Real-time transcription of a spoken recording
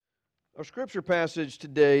Our scripture passage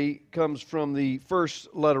today comes from the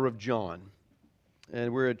first letter of John,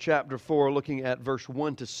 and we're at chapter 4, looking at verse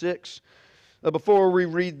 1 to 6. Before we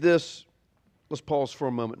read this, let's pause for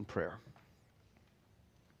a moment in prayer.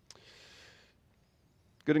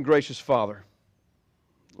 Good and gracious Father,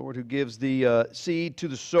 Lord, who gives the seed to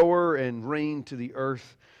the sower and rain to the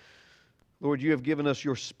earth, Lord, you have given us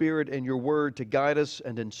your Spirit and your Word to guide us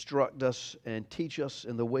and instruct us and teach us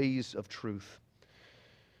in the ways of truth.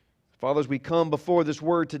 Father, as we come before this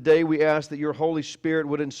Word today, we ask that your Holy Spirit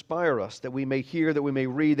would inspire us, that we may hear, that we may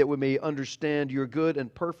read, that we may understand your good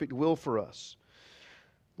and perfect will for us.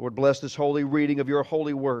 Lord, bless this holy reading of your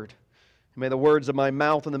holy Word. May the words of my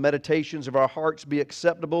mouth and the meditations of our hearts be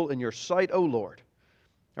acceptable in your sight, O Lord,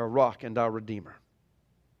 our rock and our Redeemer.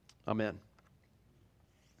 Amen.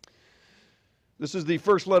 This is the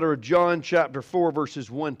first letter of John, chapter 4, verses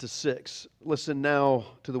 1 to 6. Listen now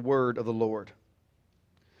to the word of the Lord.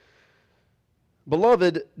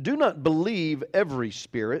 Beloved, do not believe every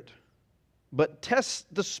spirit, but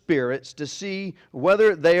test the spirits to see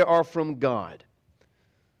whether they are from God.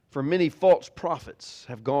 For many false prophets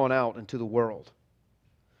have gone out into the world.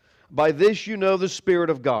 By this you know the Spirit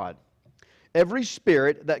of God. Every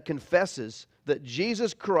spirit that confesses that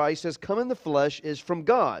Jesus Christ has come in the flesh is from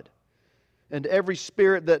God. And every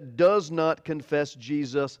spirit that does not confess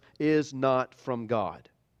Jesus is not from God.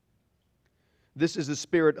 This is the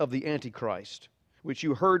spirit of the Antichrist, which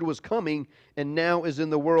you heard was coming and now is in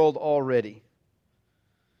the world already.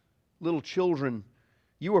 Little children,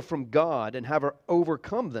 you are from God and have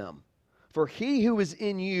overcome them. For he who is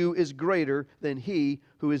in you is greater than he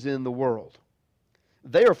who is in the world.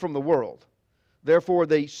 They are from the world. Therefore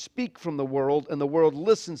they speak from the world, and the world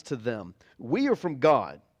listens to them. We are from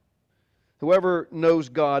God. Whoever knows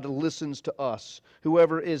God listens to us.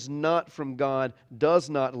 Whoever is not from God does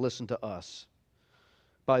not listen to us.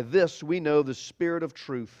 By this we know the spirit of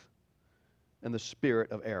truth and the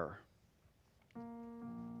spirit of error.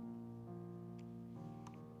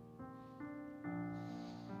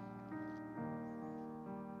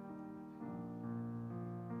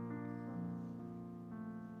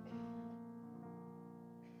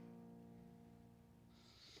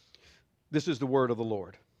 This is the word of the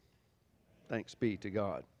Lord. Thanks be to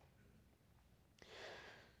God.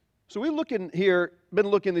 So we've been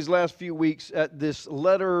looking these last few weeks at this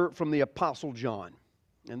letter from the Apostle John.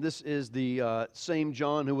 And this is the same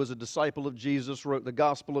John who was a disciple of Jesus, wrote the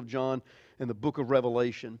Gospel of John and the book of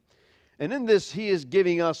Revelation. And in this, he is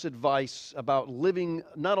giving us advice about living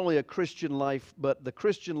not only a Christian life, but the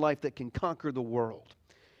Christian life that can conquer the world.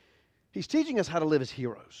 He's teaching us how to live as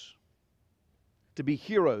heroes. To be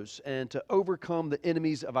heroes and to overcome the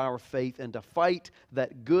enemies of our faith and to fight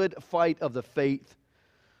that good fight of the faith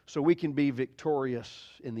so we can be victorious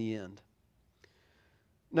in the end.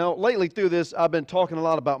 Now, lately through this, I've been talking a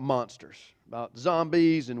lot about monsters, about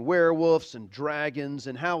zombies and werewolves and dragons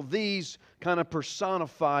and how these kind of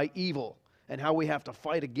personify evil and how we have to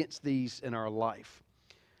fight against these in our life.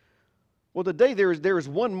 Well, today there is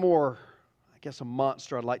one more, a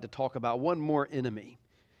monster I'd like to talk about, one more enemy.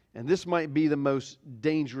 And this might be the most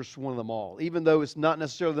dangerous one of them all, even though it's not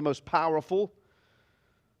necessarily the most powerful,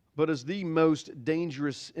 but is the most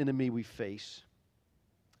dangerous enemy we face.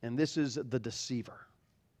 And this is the deceiver.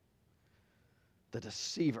 The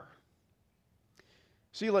deceiver.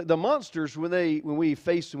 See, like the monsters, when we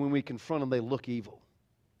face them, when we confront them, they look evil.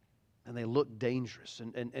 And they look dangerous.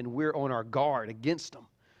 And we're on our guard against them.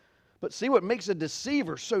 But see, what makes a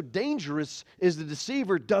deceiver so dangerous is the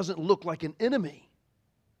deceiver doesn't look like an enemy.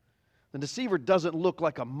 The deceiver doesn't look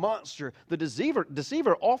like a monster. The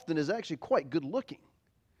deceiver often is actually quite good looking.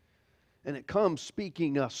 And it comes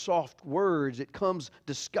speaking soft words. It comes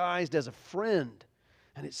disguised as a friend.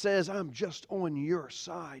 And it says, I'm just on your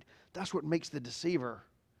side. That's what makes the deceiver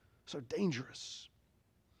so dangerous.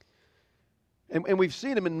 And we've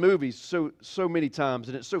seen them in movies so many times,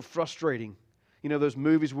 and it's so frustrating. You know, those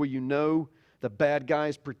movies where you know the bad guy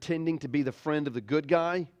is pretending to be the friend of the good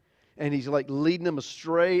guy. And he's like leading them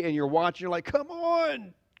astray, and you're watching, you're like, come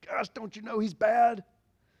on, gosh, don't you know he's bad?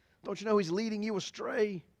 Don't you know he's leading you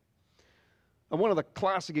astray? And one of the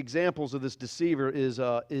classic examples of this deceiver is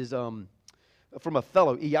from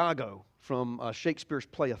Othello, Iago, from Shakespeare's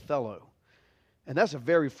play Othello. And that's a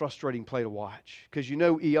very frustrating play to watch, because you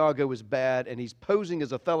know Iago is bad, and he's posing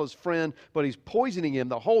as Othello's friend, but he's poisoning him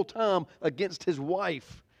the whole time against his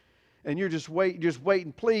wife. And you're just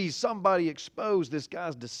waiting, please, somebody expose this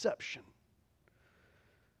guy's deception.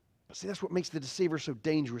 But see, that's what makes the deceiver so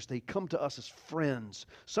dangerous. They come to us as friends.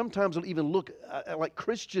 Sometimes they'll even look like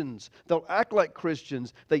Christians. They'll act like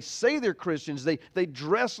Christians. They say they're Christians. They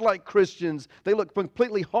dress like Christians. They look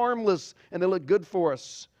completely harmless, and they look good for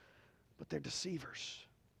us. But they're deceivers.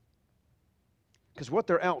 Because what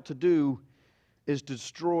they're out to do is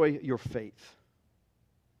destroy your faith.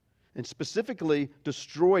 And specifically,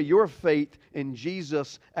 destroy your faith in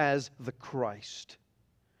Jesus as the Christ.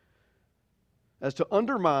 As to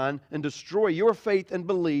undermine and destroy your faith and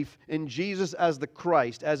belief in Jesus as the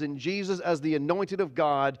Christ, as in Jesus as the anointed of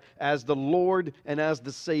God, as the Lord and as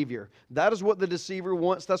the Savior. That is what the deceiver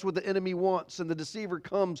wants. That's what the enemy wants. And the deceiver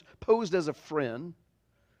comes posed as a friend,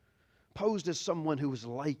 posed as someone who is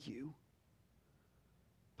like you,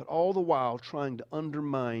 but all the while trying to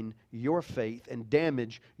undermine your faith and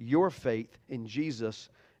damage your faith in Jesus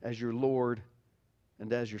as your Lord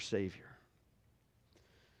and as your Savior.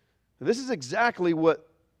 This is exactly what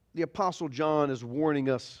the Apostle John is warning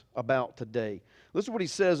us about today. Listen to what he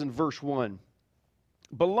says in verse 1.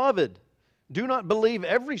 Beloved, do not believe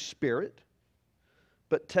every spirit,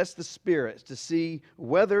 but test the spirits to see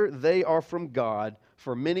whether they are from God,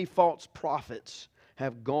 for many false prophets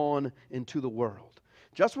have gone into the world.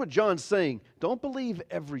 Just what John's saying, don't believe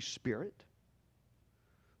every spirit.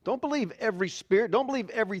 Don't believe every spirit. Don't believe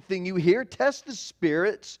everything you hear. Test the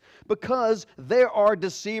spirits, because there are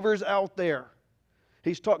deceivers out there.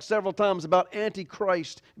 He's talked several times about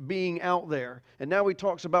Antichrist being out there. And now he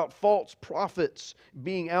talks about false prophets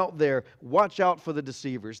being out there. Watch out for the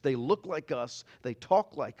deceivers. They look like us. They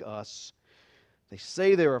talk like us. They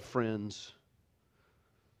say they're our friends,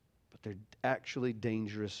 but they're actually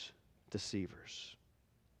dangerous deceivers.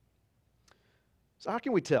 So how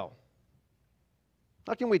can we tell?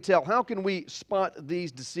 How can we tell? How can we spot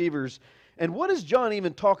these deceivers? And what is John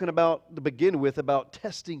even talking about to begin with about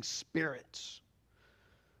testing spirits?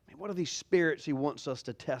 I mean, what are these spirits he wants us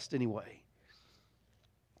to test anyway?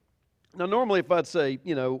 Now, normally if I'd say,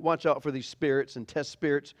 watch out for these spirits and test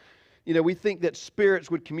spirits, we think that spirits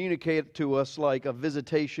would communicate to us like a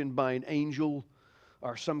visitation by an angel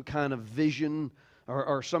or some kind of vision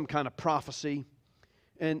or some kind of prophecy.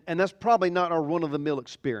 And that's probably not our run-of-the-mill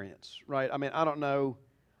experience, right? I mean, I don't know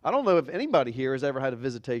if anybody here has ever had a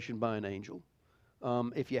visitation by an angel.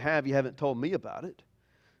 If you have, you haven't told me about it.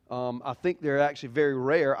 I think they're actually very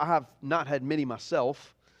rare. I have not had many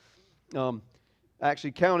myself.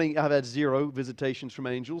 Actually, counting, I've had 0 visitations from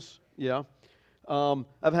angels. Yeah.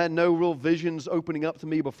 I've had no real visions opening up to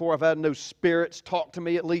me before. I've had no spirits talk to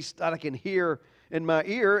me, at least that I can hear in my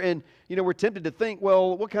ear. And, we're tempted to think,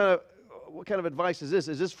 well, what kind of advice is this?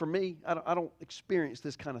 Is this for me? I don't experience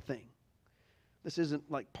this kind of thing. This isn't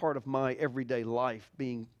like part of my everyday life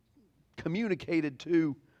being communicated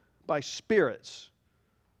to by spirits.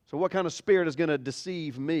 So what kind of spirit is going to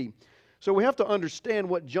deceive me? So we have to understand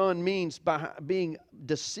what John means by being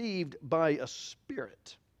deceived by a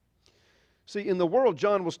spirit. See, in the world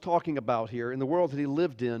John was talking about here, in the world that he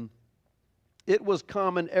lived in, it was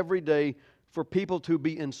common every day for people to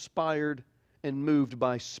be inspired and moved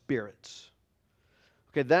by spirits.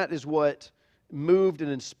 Okay, that is what moved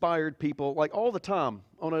and inspired people like all the time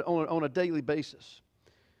on a daily basis.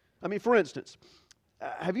 I mean, for instance,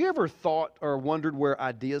 have you ever thought or wondered where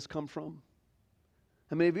ideas come from?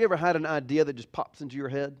 I mean, have you ever had an idea that just pops into your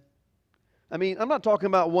head? I mean, I'm not talking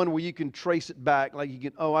about one where you can trace it back, like you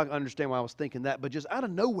can, I understand why I was thinking that, but just out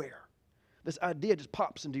of nowhere, this idea just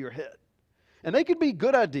pops into your head. And they could be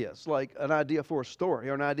good ideas, like an idea for a story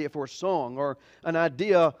or an idea for a song or an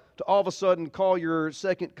idea to all of a sudden call your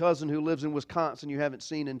second cousin who lives in Wisconsin you haven't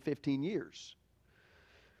seen in 15 years.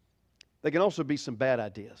 They can also be some bad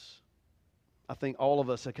ideas. I think all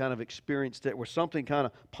of us have kind of experienced it where something kind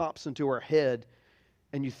of pops into our head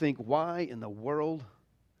and you think, why in the world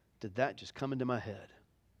did that just come into my head?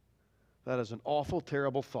 That is an awful,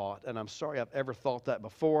 terrible thought, and I'm sorry I've ever thought that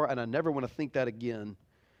before, and I never want to think that again.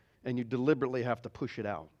 And you deliberately have to push it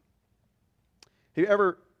out. Have you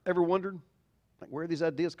ever wondered where these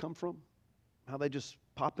ideas come from? How they just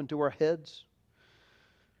pop into our heads?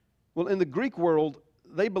 Well, in the Greek world,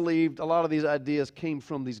 they believed a lot of these ideas came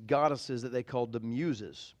from these goddesses that they called the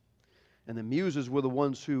muses. And the muses were the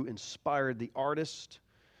ones who inspired the artist.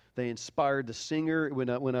 They inspired the singer. When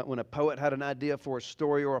a poet had an idea for a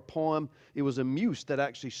story or a poem, it was a muse that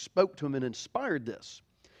actually spoke to him and inspired this.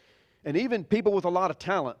 And even people with a lot of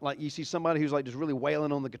talent, like you see somebody who's like just really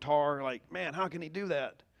wailing on the guitar, like, man, how can he do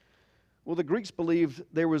that? Well, the Greeks believed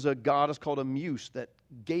there was a goddess called a muse that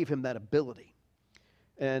gave him that ability.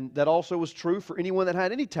 And that also was true for anyone that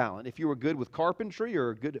had any talent. If you were good with carpentry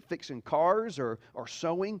or good at fixing cars or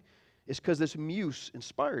sewing, it's because this muse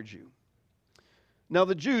inspired you. Now,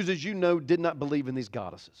 the Jews, as you know, did not believe in these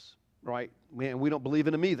goddesses, right? And we don't believe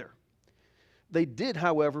in them either. They did,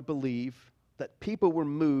 however, believe that people were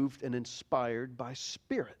moved and inspired by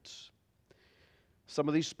spirits. Some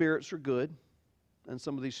of these spirits are good, and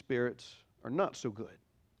some of these spirits are not so good.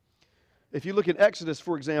 If you look at Exodus,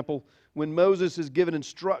 for example, when Moses is given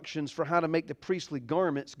instructions for how to make the priestly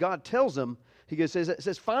garments, God tells him, it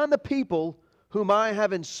says, find the people whom I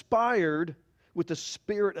have inspired with the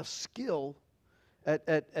spirit of skill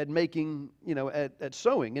at making, at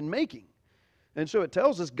sewing and making. And so it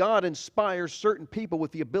tells us God inspires certain people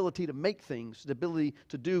with the ability to make things, the ability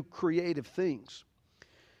to do creative things.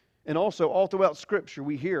 And also, all throughout Scripture,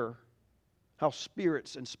 we hear how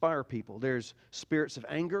spirits inspire people. There's spirits of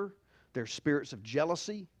anger. There's spirits of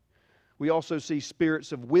jealousy. We also see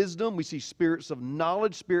spirits of wisdom. We see spirits of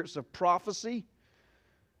knowledge, spirits of prophecy.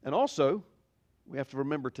 And also, we have to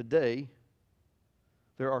remember today,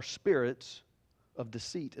 there are spirits of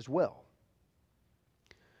deceit as well.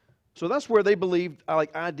 So that's where they believed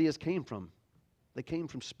ideas came from. They came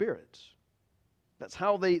from spirits. That's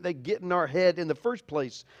how they get in our head in the first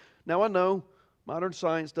place. Now I know modern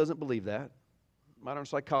science doesn't believe that. Modern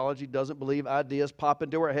psychology doesn't believe ideas pop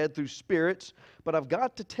into our head through spirits. But I've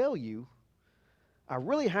got to tell you, I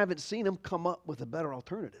really haven't seen them come up with a better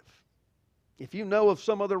alternative. If you know if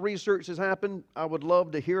some other research has happened, I would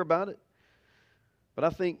love to hear about it. But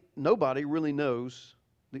I think nobody really knows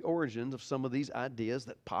the origins of some of these ideas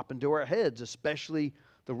that pop into our heads, especially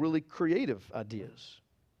the really creative ideas.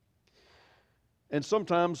 And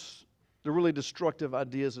sometimes the really destructive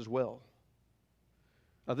ideas as well.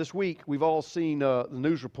 This week, we've all seen the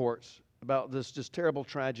news reports about this just terrible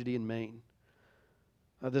tragedy in Maine.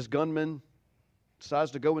 This gunman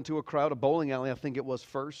decides to go into a crowd, a bowling alley, I think it was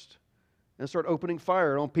first, and start opening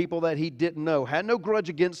fire on people that he didn't know. Had no grudge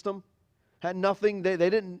against them. Had nothing. They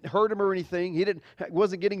didn't hurt him or anything. He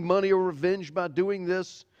wasn't getting money or revenge by doing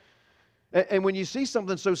this. And when you see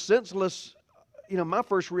something so senseless, my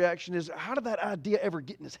first reaction is, how did that idea ever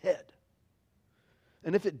get in his head?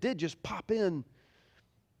 And if it did just pop in,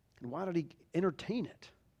 why did he entertain it?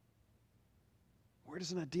 Where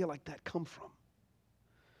does an idea like that come from?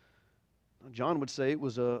 John would say it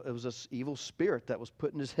was an evil spirit that was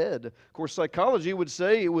put in his head. Of course, psychology would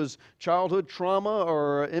say it was childhood trauma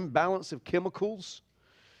or imbalance of chemicals.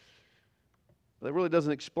 But that really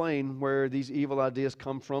doesn't explain where these evil ideas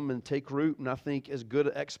come from and take root. And I think as good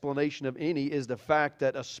an explanation of any is the fact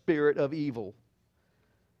that a spirit of evil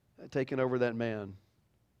had taken over that man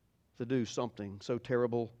to do something so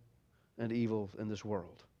terrible and evil in this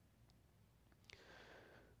world.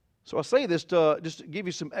 So I say this to just give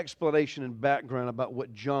you some explanation and background about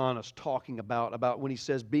what John is talking about when he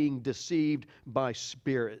says being deceived by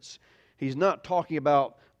spirits. He's not talking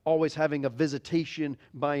about always having a visitation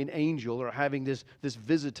by an angel or having this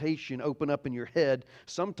visitation open up in your head.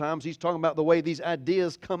 Sometimes he's talking about the way these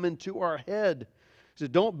ideas come into our head. He says,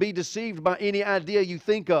 don't be deceived by any idea you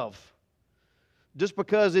think of. Just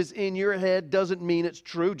because it's in your head doesn't mean it's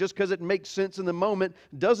true. Just because it makes sense in the moment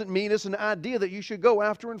doesn't mean it's an idea that you should go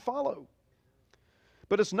after and follow.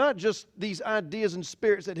 But it's not just these ideas and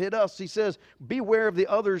spirits that hit us. He says, beware of the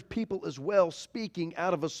other people as well, speaking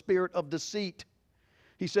out of a spirit of deceit.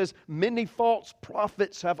 He says, many false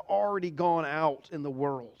prophets have already gone out in the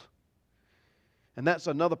world. And that's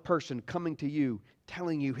another person coming to you,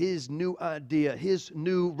 telling you his new idea, his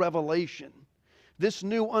new revelation. This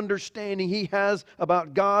new understanding he has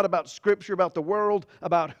about God, about Scripture, about the world,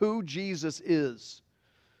 about who Jesus is.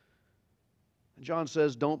 And John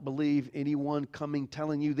says, don't believe anyone coming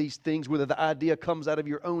telling you these things, whether the idea comes out of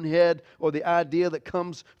your own head or the idea that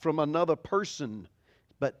comes from another person.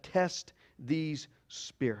 But test these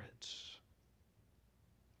spirits.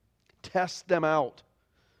 Test them out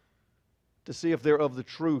to see if they're of the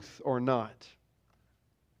truth or not.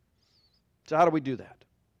 So how do we do that?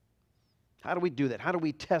 How do we do that? How do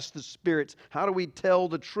we test the spirits? How do we tell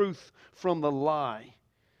the truth from the lie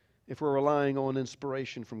if we're relying on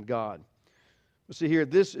inspiration from God? Well, see here,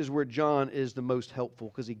 this is where John is the most helpful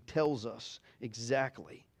because he tells us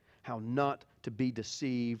exactly how not to be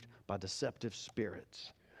deceived by deceptive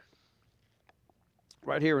spirits.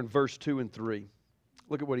 Right here in verse 2 and 3,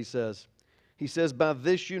 look at what he says. He says, by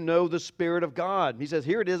this you know the Spirit of God. He says,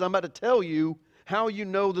 here it is, I'm about to tell you how you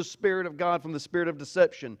know the Spirit of God from the spirit of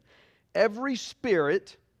deception. Every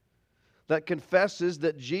spirit that confesses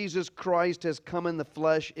that Jesus Christ has come in the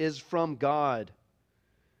flesh is from God.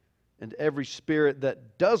 And every spirit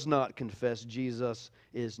that does not confess Jesus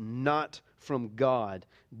is not from God.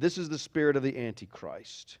 This is the spirit of the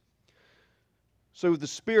Antichrist. So the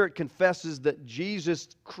Spirit confesses that Jesus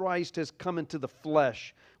Christ has come into the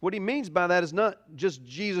flesh. What he means by that is not just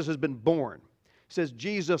Jesus has been born. He says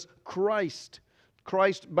Jesus Christ.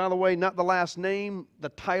 Christ, by the way, not the last name, the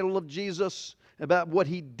title of Jesus, about what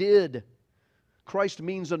he did. Christ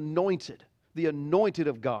means anointed, the anointed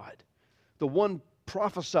of God, the one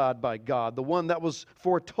prophesied by God, the one that was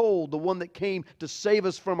foretold, the one that came to save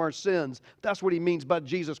us from our sins. That's what he means by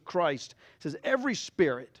Jesus Christ. He says every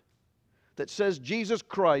spirit that says Jesus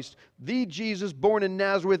Christ, the Jesus born in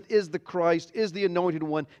Nazareth, is the Christ, is the anointed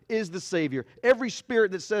one, is the Savior. Every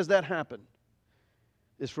spirit that says that happened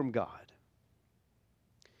is from God.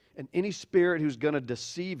 And any spirit who's going to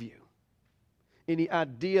deceive you, any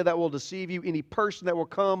idea that will deceive you, any person that will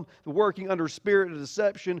come working under a spirit of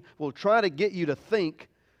deception will try to get you to think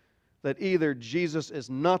that either Jesus is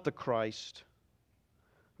not the Christ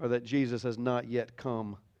or that Jesus has not yet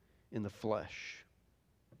come in the flesh.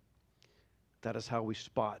 That is how we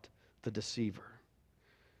spot the deceiver.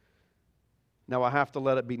 Now, I have to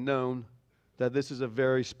let it be known that this is a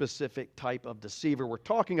very specific type of deceiver we're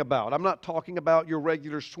talking about. I'm not talking about your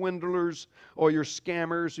regular swindlers or your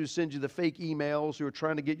scammers who send you the fake emails who are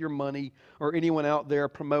trying to get your money, or anyone out there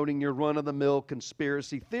promoting your run-of-the-mill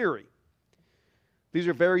conspiracy theory. These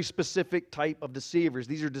are very specific type of deceivers.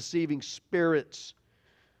 These are deceiving spirits.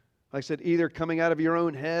 Like I said, either coming out of your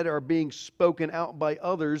own head or being spoken out by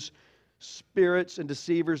others, spirits and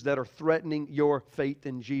deceivers that are threatening your faith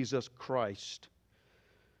in Jesus Christ.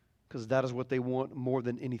 Because that is what they want more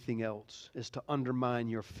than anything else, is to undermine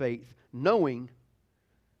your faith, knowing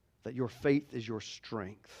that your faith is your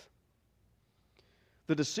strength.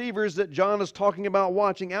 The deceivers that John is talking about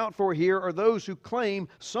watching out for here are those who claim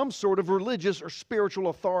some sort of religious or spiritual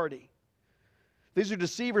authority. These are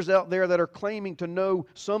deceivers out there that are claiming to know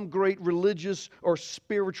some great religious or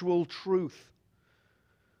spiritual truth.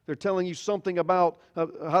 They're telling you something about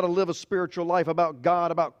how to live a spiritual life, about God,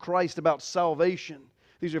 about Christ, about salvation.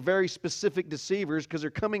 These are very specific deceivers because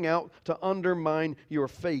they're coming out to undermine your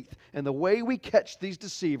faith. And the way we catch these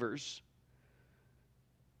deceivers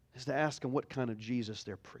is to ask them what kind of Jesus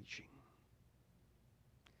they're preaching.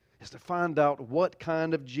 Is to find out what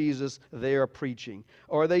kind of Jesus they are preaching.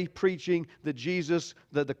 Are they preaching the Jesus,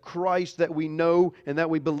 the Christ that we know and that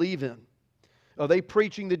we believe in? Are they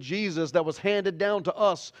preaching the Jesus that was handed down to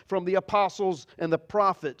us from the apostles and the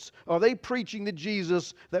prophets? Are they preaching the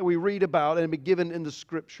Jesus that we read about and been given in the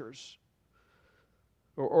Scriptures?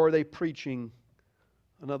 Or are they preaching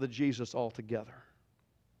another Jesus altogether?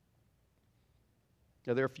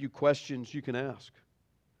 Now, there are a few questions you can ask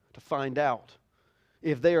to find out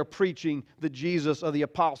if they are preaching the Jesus of the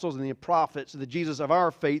apostles and the prophets, the Jesus of our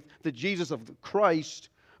faith, the Jesus of Christ,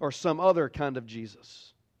 or some other kind of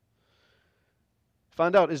Jesus.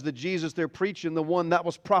 Find out, is the Jesus they're preaching the one that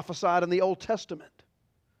was prophesied in the Old Testament?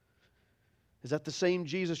 Is that the same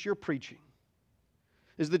Jesus you're preaching?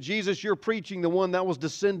 Is the Jesus you're preaching the one that was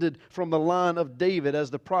descended from the line of David, as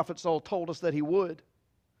the prophets all told us that he would?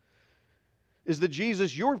 Is the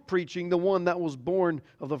Jesus you're preaching the one that was born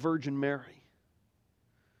of the Virgin Mary?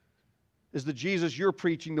 Is the Jesus you're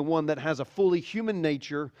preaching the one that has a fully human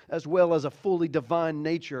nature as well as a fully divine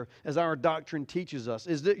nature, as our doctrine teaches us?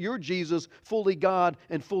 Is that your Jesus fully God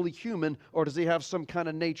and fully human, or does he have some kind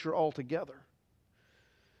of nature altogether?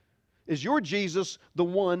 Is your Jesus the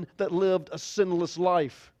one that lived a sinless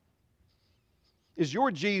life? Is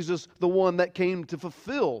your Jesus the one that came to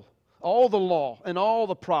fulfill all the law and all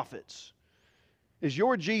the prophets? Is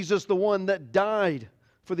your Jesus the one that died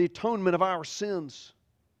for the atonement of our sins?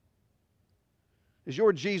 Is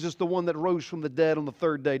your Jesus the one that rose from the dead on the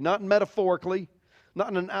third day? Not metaphorically, not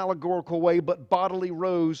in an allegorical way, but bodily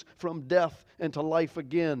rose from death into life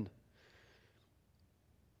again.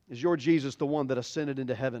 Is your Jesus the one that ascended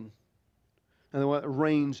into heaven and the one that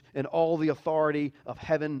reigns in all the authority of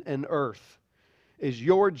heaven and earth? Is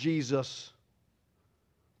your Jesus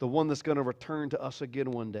the one that's going to return to us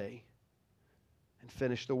again one day and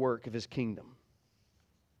finish the work of his kingdom?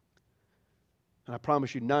 And I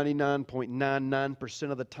promise you,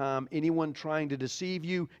 99.99% of the time, anyone trying to deceive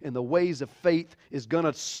you in the ways of faith is going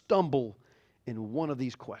to stumble in one of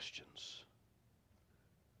these questions.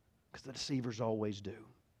 Because the deceivers always do.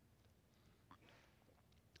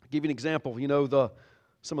 I'll give you an example. You know,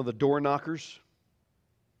 some of the door knockers?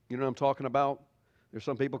 You know what I'm talking about? There's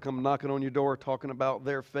some people come knocking on your door talking about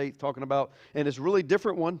their faith, and it's a really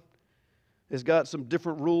different one. It's got some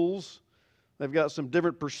different rules. They've got some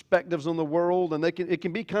different perspectives on the world, and it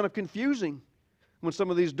can be kind of confusing when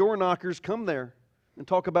some of these door knockers come there and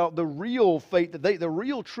talk about the real faith, the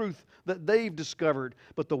real truth that they've discovered.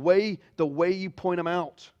 But the way you point them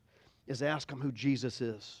out is ask them who Jesus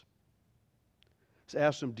is. is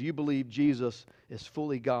ask them, do you believe Jesus is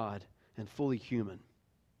fully God and fully human?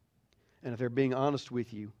 And if they're being honest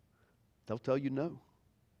with you, they'll tell you no.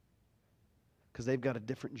 Because they've got a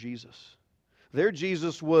different Jesus. Their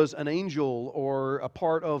Jesus was an angel or a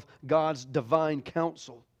part of God's divine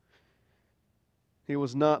counsel. He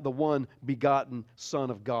was not the one begotten Son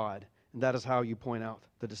of God. And that is how you point out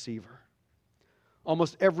the deceiver.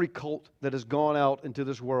 Almost every cult that has gone out into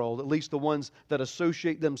this world, at least the ones that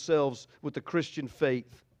associate themselves with the Christian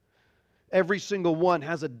faith, every single one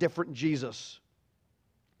has a different Jesus.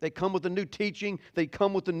 They come with a new teaching. They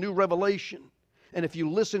come with a new revelation. And if you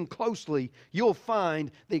listen closely, you'll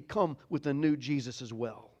find they come with a new Jesus as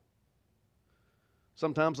well.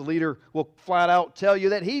 Sometimes the leader will flat out tell you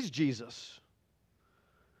that he's Jesus.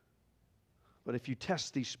 But if you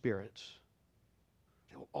test these spirits,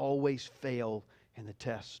 they will always fail in the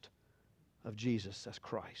test of Jesus as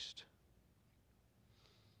Christ.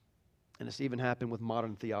 And it's even happened with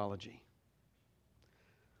modern theology.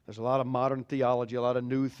 There's a lot of modern theology, a lot of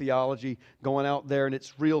new theology going out there, and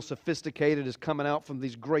it's real sophisticated. It's coming out from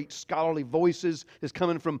these great scholarly voices. It's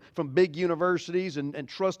coming from big universities and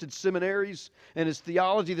trusted seminaries. And it's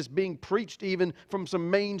theology that's being preached even from some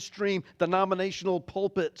mainstream denominational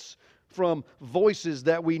pulpits, from voices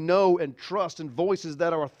that we know and trust and voices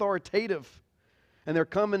that are authoritative. And they're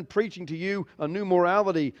coming preaching to you a new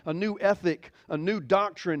morality, a new ethic, a new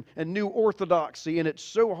doctrine, and new orthodoxy. And it's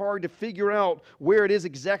so hard to figure out where it is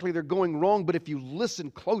exactly they're going wrong. But if you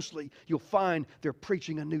listen closely, you'll find they're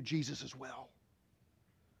preaching a new Jesus as well.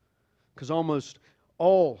 Because almost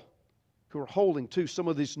all who are holding to some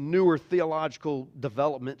of these newer theological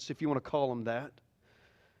developments, if you want to call them that,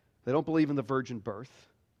 they don't believe in the virgin birth.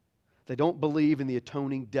 They don't believe in the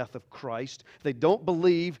atoning death of Christ. They don't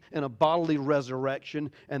believe in a bodily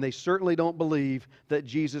resurrection. And they certainly don't believe that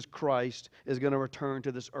Jesus Christ is going to return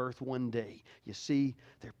to this earth one day. You see,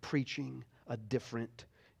 they're preaching a different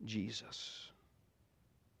Jesus.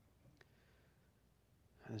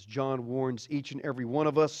 As John warns each and every one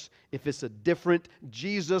of us, if it's a different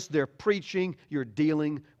Jesus they're preaching, you're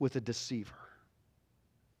dealing with a deceiver.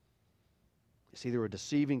 It's either a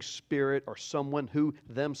deceiving spirit or someone who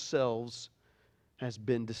themselves has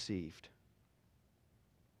been deceived.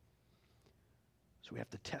 So we have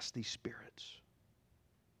to test these spirits.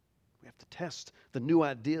 We have to test the new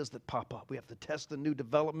ideas that pop up. We have to test the new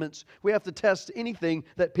developments. We have to test anything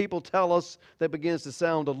that people tell us that begins to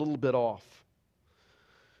sound a little bit off.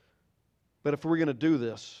 But if we're going to do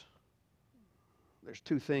this, there's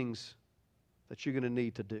two things that you're going to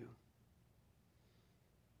need to do.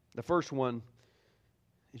 The first one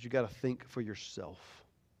is you got to think for yourself.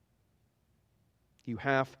 You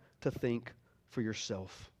have to think for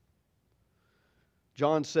yourself.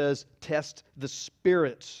 John says, test the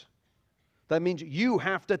spirits. That means you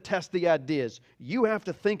have to test the ideas. You have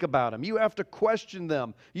to think about them. You have to question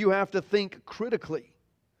them. You have to think critically.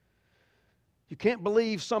 You can't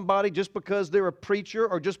believe somebody just because they're a preacher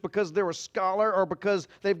or just because they're a scholar or because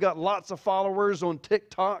they've got lots of followers on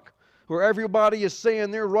TikTok, where everybody is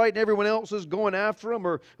saying they're right and everyone else is going after them,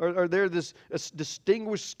 or they're this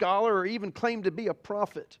distinguished scholar or even claim to be a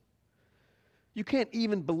prophet. You can't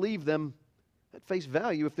even believe them at face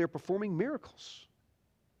value if they're performing miracles.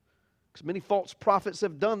 Because many false prophets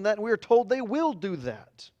have done that, and we are told they will do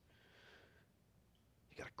that.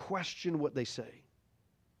 You got to question what they say.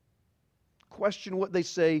 Question what they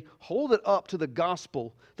say. Hold it up to the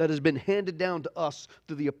gospel that has been handed down to us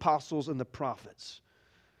through the apostles and the prophets,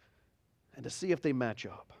 and to see if they match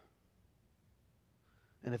up.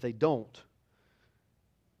 And if they don't, they're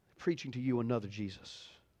preaching to you another Jesus.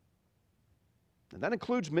 And that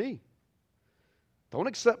includes me. Don't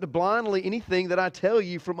accept blindly anything that I tell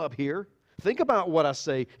you from up here. Think about what I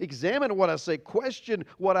say. Examine what I say. Question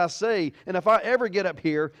what I say. And if I ever get up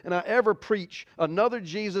here and I ever preach another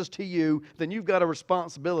Jesus to you, then you've got a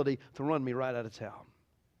responsibility to run me right out of town.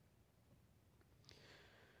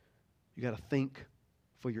 You got to think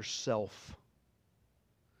for yourself.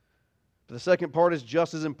 But the second part is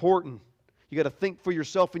just as important. You got to think for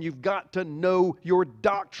yourself, and you've got to know your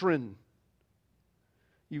doctrine.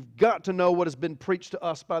 You've got to know what has been preached to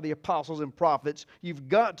us by the apostles and prophets. You've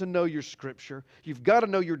got to know your scripture. You've got to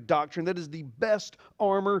know your doctrine. That is the best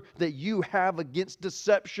armor that you have against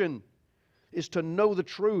deception, is to know the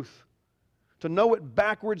truth. To know it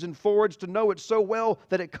backwards and forwards, to know it so well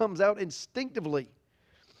that it comes out instinctively.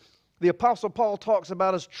 The Apostle Paul talks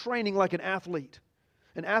about us training like an athlete.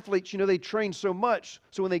 And athletes, they train so much,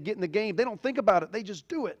 so when they get in the game, they don't think about it, they just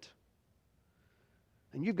do it.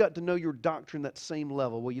 And you've got to know your doctrine that same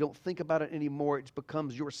level, where you don't think about it anymore, it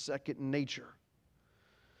becomes your second nature.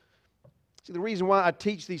 See, the reason why I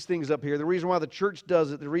teach these things up here, the reason why the church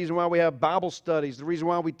does it, the reason why we have Bible studies, the reason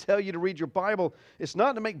why we tell you to read your Bible, it's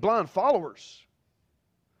not to make blind followers.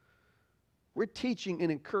 We're teaching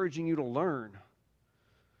and encouraging you to learn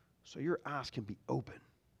so your eyes can be open.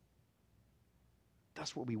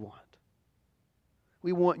 That's what we want.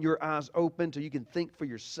 We want your eyes open so you can think for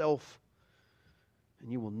yourself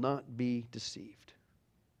and you will not be deceived.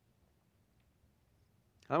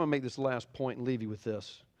 I'm going to make this last point and leave you with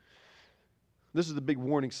this. This is the big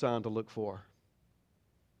warning sign to look for.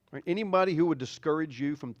 Right? Anybody who would discourage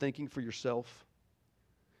you from thinking for yourself,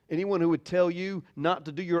 anyone who would tell you not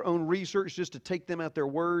to do your own research, just to take them at their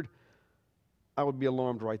word, I would be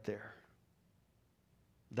alarmed right there.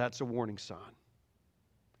 That's a warning sign.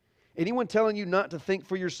 Anyone telling you not to think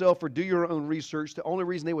for yourself or do your own research, the only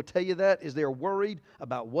reason they would tell you that is they're worried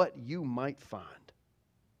about what you might find.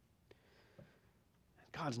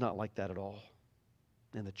 God's not like that at all.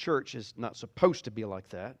 And the church is not supposed to be like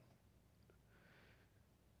that.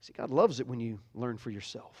 See, God loves it when you learn for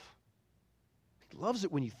yourself. He loves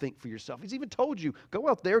it when you think for yourself. He's even told you, go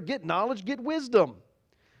out there, get knowledge, get wisdom.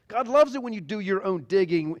 God loves it when you do your own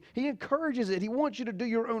digging. He encourages it. He wants you to do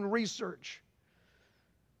your own research.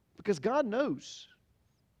 Because God knows.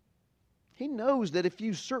 He knows that if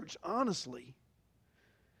you search honestly,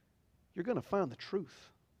 you're going to find the truth.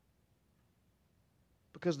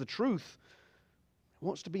 Because the truth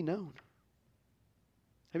wants to be known.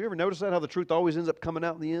 Have you ever noticed that, how the truth always ends up coming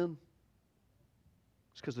out in the end?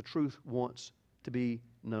 It's because the truth wants to be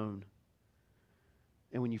known.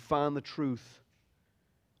 And when you find the truth,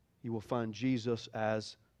 you will find Jesus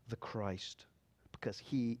as the Christ, because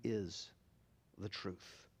He is the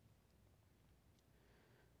truth.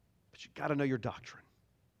 But you've got to know your doctrine.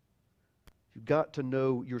 You've got to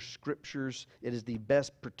know your Scriptures. It is the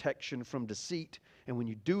best protection from deceit. And when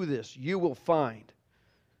you do this, you will find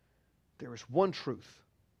there is one truth.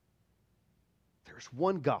 There is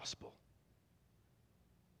one gospel.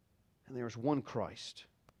 And there is one Christ.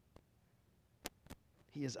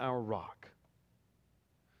 He is our rock.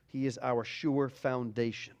 He is our sure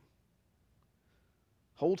foundation.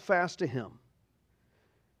 Hold fast to Him.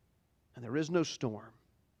 And there is no storm.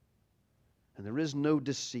 And there is no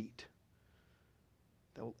deceit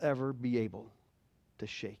that will ever be able to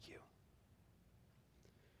shake you.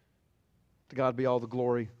 To God be all the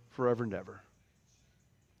glory forever and ever.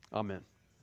 Amen.